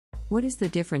What is the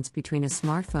difference between a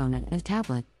smartphone and a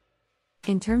tablet?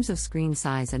 In terms of screen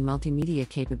size and multimedia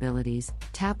capabilities,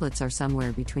 tablets are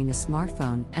somewhere between a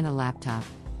smartphone and a laptop.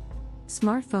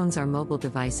 Smartphones are mobile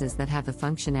devices that have the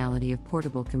functionality of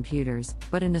portable computers,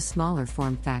 but in a smaller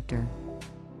form factor.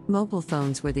 Mobile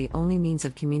phones were the only means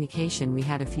of communication we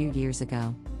had a few years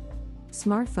ago.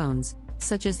 Smartphones,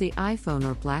 such as the iPhone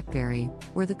or Blackberry,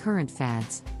 were the current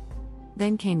fads.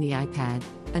 Then came the iPad,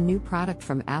 a new product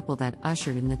from Apple that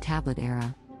ushered in the tablet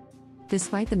era.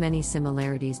 Despite the many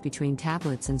similarities between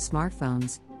tablets and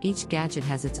smartphones, each gadget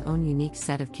has its own unique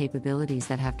set of capabilities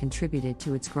that have contributed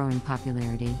to its growing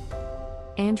popularity.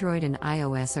 Android and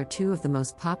iOS are two of the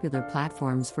most popular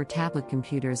platforms for tablet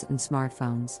computers and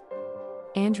smartphones.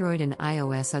 Android and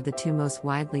iOS are the two most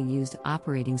widely used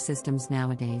operating systems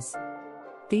nowadays.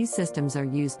 These systems are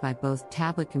used by both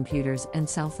tablet computers and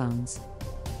cell phones.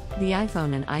 The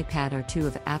iPhone and iPad are two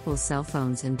of Apple's cell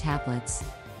phones and tablets.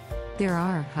 There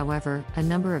are, however, a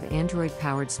number of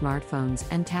Android-powered smartphones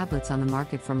and tablets on the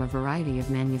market from a variety of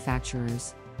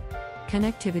manufacturers.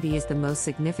 Connectivity is the most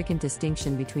significant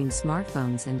distinction between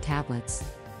smartphones and tablets.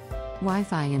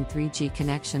 Wi-Fi and 3G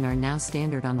connection are now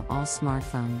standard on all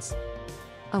smartphones.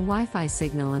 A Wi-Fi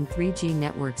signal and 3G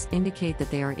networks indicate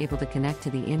that they are able to connect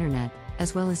to the internet,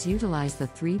 as well as utilize the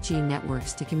 3G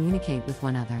networks to communicate with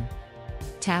one another.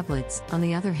 Tablets, on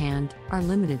the other hand, are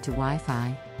limited to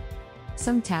Wi-Fi.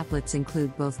 Some tablets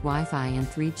include both Wi-Fi and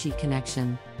 3G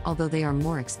connection, although they are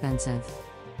more expensive.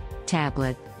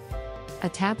 Tablet. A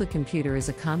tablet computer is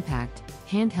a compact,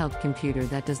 handheld computer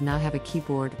that does not have a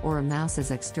keyboard or a mouse as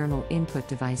external input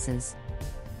devices.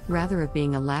 Rather than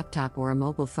being a laptop or a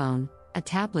mobile phone, a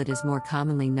tablet is more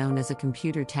commonly known as a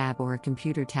computer tab or a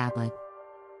computer tablet.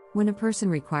 When a person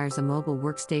requires a mobile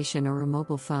workstation or a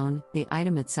mobile phone, the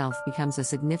item itself becomes a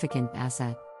significant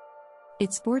asset.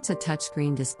 It sports a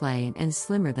touchscreen display and is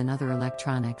slimmer than other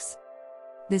electronics.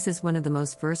 This is one of the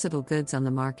most versatile goods on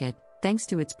the market, thanks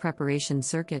to its preparation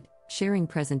circuit, sharing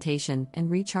presentation, and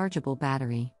rechargeable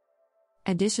battery.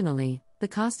 Additionally, the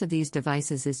cost of these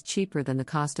devices is cheaper than the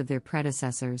cost of their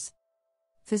predecessors.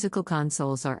 Physical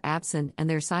consoles are absent and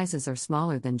their sizes are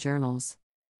smaller than journals.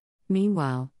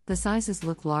 Meanwhile, the sizes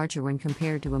look larger when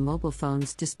compared to a mobile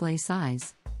phone's display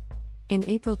size. In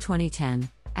April 2010,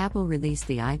 Apple released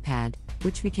the iPad,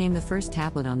 which became the first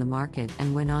tablet on the market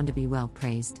and went on to be well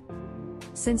praised.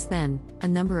 Since then, a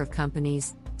number of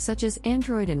companies, such as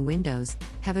Android and Windows,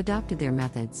 have adopted their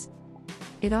methods.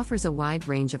 It offers a wide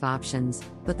range of options,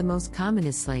 but the most common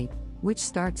is Slate, which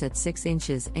starts at 6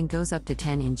 inches and goes up to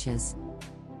 10 inches.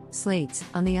 Slates,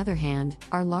 on the other hand,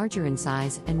 are larger in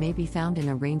size and may be found in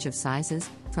a range of sizes,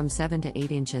 from 7 to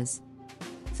 8 inches.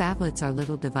 Phablets are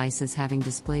little devices having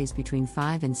displays between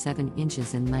 5 and 7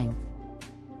 inches in length.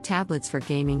 Tablets for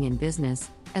gaming and business,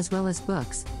 as well as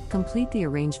books, complete the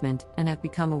arrangement and have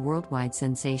become a worldwide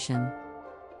sensation.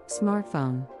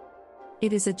 Smartphone.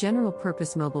 It is a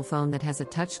general-purpose mobile phone that has a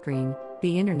touchscreen,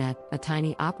 the internet, a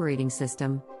tiny operating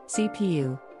system,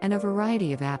 CPU, and a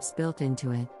variety of apps built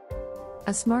into it.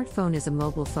 A smartphone is a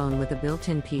mobile phone with a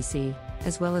built-in PC,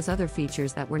 as well as other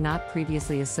features that were not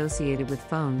previously associated with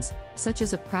phones, such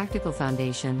as a practical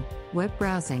foundation, web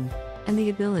browsing, and the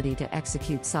ability to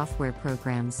execute software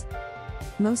programs.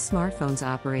 Most smartphones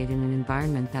operate in an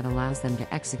environment that allows them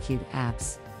to execute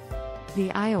apps. The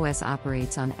iOS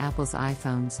operates on Apple's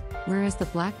iPhones, whereas the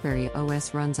Blackberry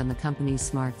OS runs on the company's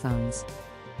smartphones.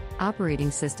 Operating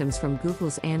systems from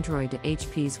Google's Android to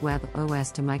HP's Web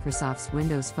OS to Microsoft's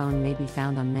Windows Phone may be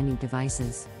found on many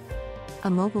devices. A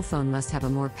mobile phone must have a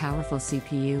more powerful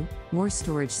CPU, more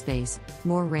storage space,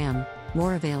 more RAM,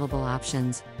 more available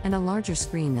options, and a larger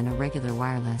screen than a regular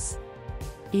wireless.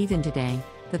 Even today,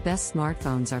 the best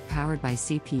smartphones are powered by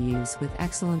CPUs with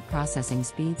excellent processing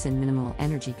speeds and minimal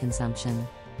energy consumption.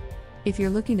 If you're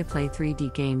looking to play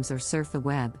 3D games or surf the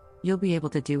web, you'll be able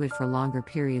to do it for longer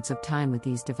periods of time with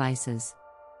these devices.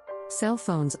 Cell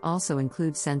phones also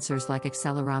include sensors like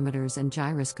accelerometers and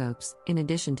gyroscopes, in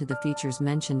addition to the features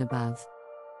mentioned above.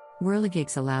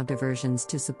 Whirligigs allow diversions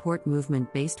to support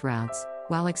movement-based routes,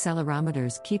 while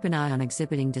accelerometers keep an eye on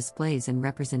exhibiting displays in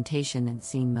representation and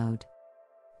scene mode.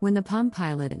 When the Palm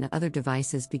Pilot and other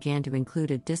devices began to include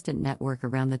a distant network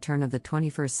around the turn of the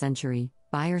 21st century,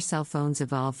 buyer cell phones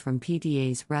evolved from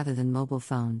PDAs rather than mobile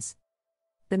phones.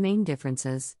 The main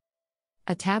differences: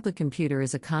 a tablet computer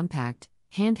is a compact,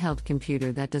 handheld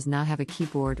computer that does not have a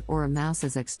keyboard or a mouse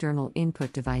as external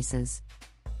input devices.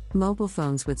 Mobile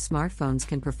phones with smartphones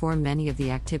can perform many of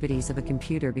the activities of a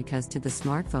computer because to the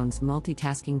smartphone's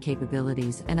multitasking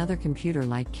capabilities and other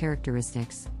computer-like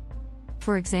characteristics.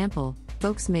 For example,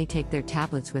 folks may take their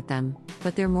tablets with them,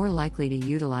 but they're more likely to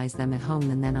utilize them at home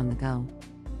than on the go.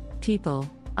 People,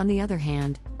 on the other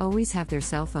hand, always have their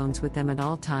cell phones with them at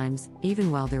all times,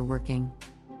 even while they're working.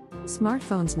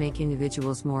 Smartphones make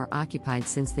individuals more occupied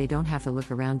since they don't have to look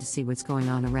around to see what's going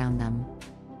on around them.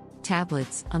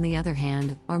 Tablets, on the other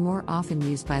hand, are more often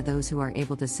used by those who are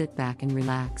able to sit back and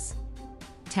relax.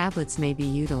 Tablets may be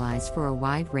utilized for a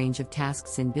wide range of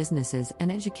tasks in businesses and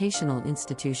educational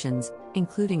institutions,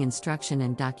 including instruction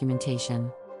and documentation.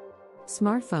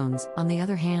 Smartphones, on the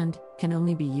other hand, can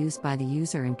only be used by the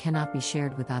user and cannot be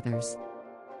shared with others.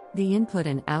 The input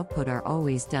and output are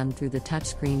always done through the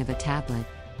touchscreen of a tablet.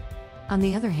 On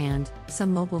the other hand,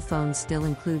 some mobile phones still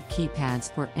include keypads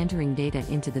for entering data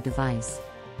into the device.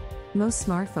 Most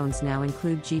smartphones now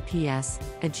include GPS,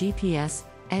 a GPS,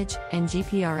 Edge, and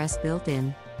GPRS built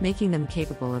in, making them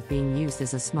capable of being used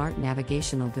as a smart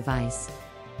navigational device.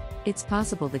 It's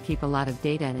possible to keep a lot of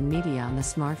data and media on the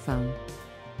smartphone.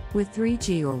 With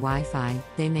 3G or Wi-Fi,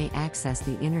 they may access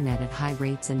the internet at high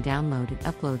rates and download and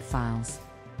upload files.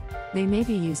 They may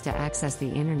be used to access the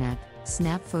internet,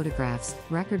 snap photographs,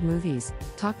 record movies,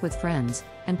 talk with friends,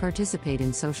 and participate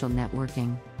in social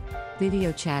networking.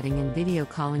 Video chatting and video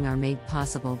calling are made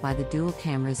possible by the dual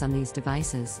cameras on these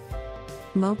devices.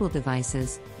 Mobile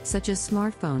devices, such as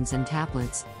smartphones and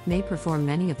tablets, may perform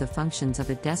many of the functions of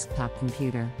a desktop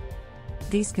computer.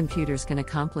 These computers can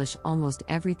accomplish almost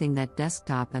everything that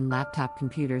desktop and laptop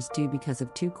computers do because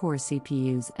of two core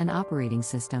CPUs and operating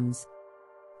systems.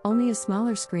 Only a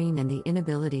smaller screen and the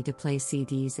inability to play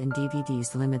CDs and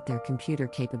DVDs limit their computer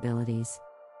capabilities.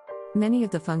 Many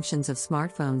of the functions of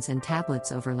smartphones and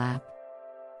tablets overlap.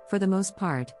 For the most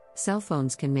part, cell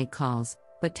phones can make calls,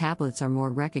 but tablets are more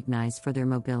recognized for their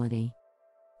mobility.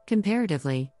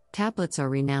 Comparatively, tablets are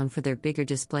renowned for their bigger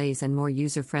displays and more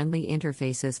user-friendly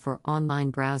interfaces for online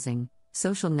browsing,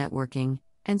 social networking,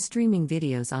 and streaming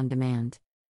videos on demand.